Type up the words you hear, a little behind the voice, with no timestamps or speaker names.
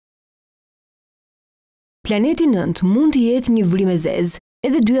Planeti 9 mund të jetë një vrime zeze.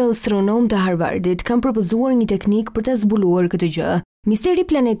 Edhe dy astronom të Harvardit kanë propozuar një teknik për ta zbuluar këtë gjë. Misteri i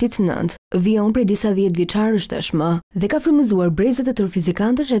planetit 9 vijon prej disa 10 vjeçarësh tashmë dhe ka frymëzuar brezat e tërë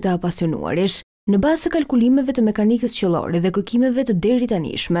fizikantësh e të apasionuarish. Në bazë të kalkulimeve të mekanikës qiellore dhe kërkimeve të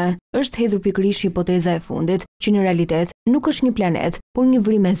deritanishme, është hedhur pikërisht hipoteza e fundit, që në realitet nuk është një planet, por një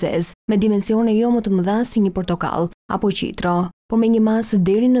vrime zeze, me dimensione jo më të mëdha si një portokall apo qitro, por me një masë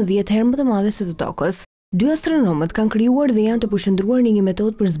deri në 10 herë më të madhe se të tokës. Dy astronomët kanë krijuar dhe janë të përshëndruar në një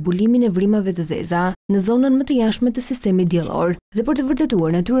metodë për zbulimin e vrimave të zeza në zonën më të jashtme të sistemit diellor dhe për të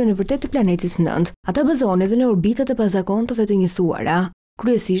vërtetuar natyrën e vërtetë të planetit 9. Ata bazohen edhe në orbitat e pazakonta dhe të njësuara,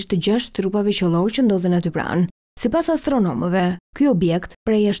 kryesisht të 6 trupave qiellor që ndodhen aty pranë. Sipas astronomëve, ky objekt,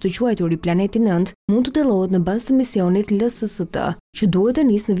 prej ashtu quajtur i planeti 9, mund të dellohet në bazë të misionit LSST, që duhet të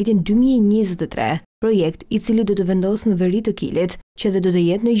nisë në vitin 2023, projekt i cili do të vendosë në veri të Kilit, që dhe do të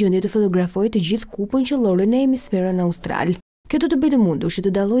jetë në gjendje të fotografojë të gjithë kupën qiellore në hemisferën austral. Kjo do të bëjë të mundur që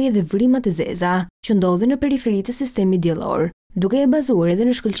të dallojë edhe vrimat e zeza që ndodhen në periferi të sistemit diellor, duke e bazuar edhe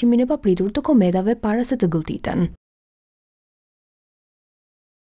në shkëlqimin e papritur të kometave para se të gëlltiten.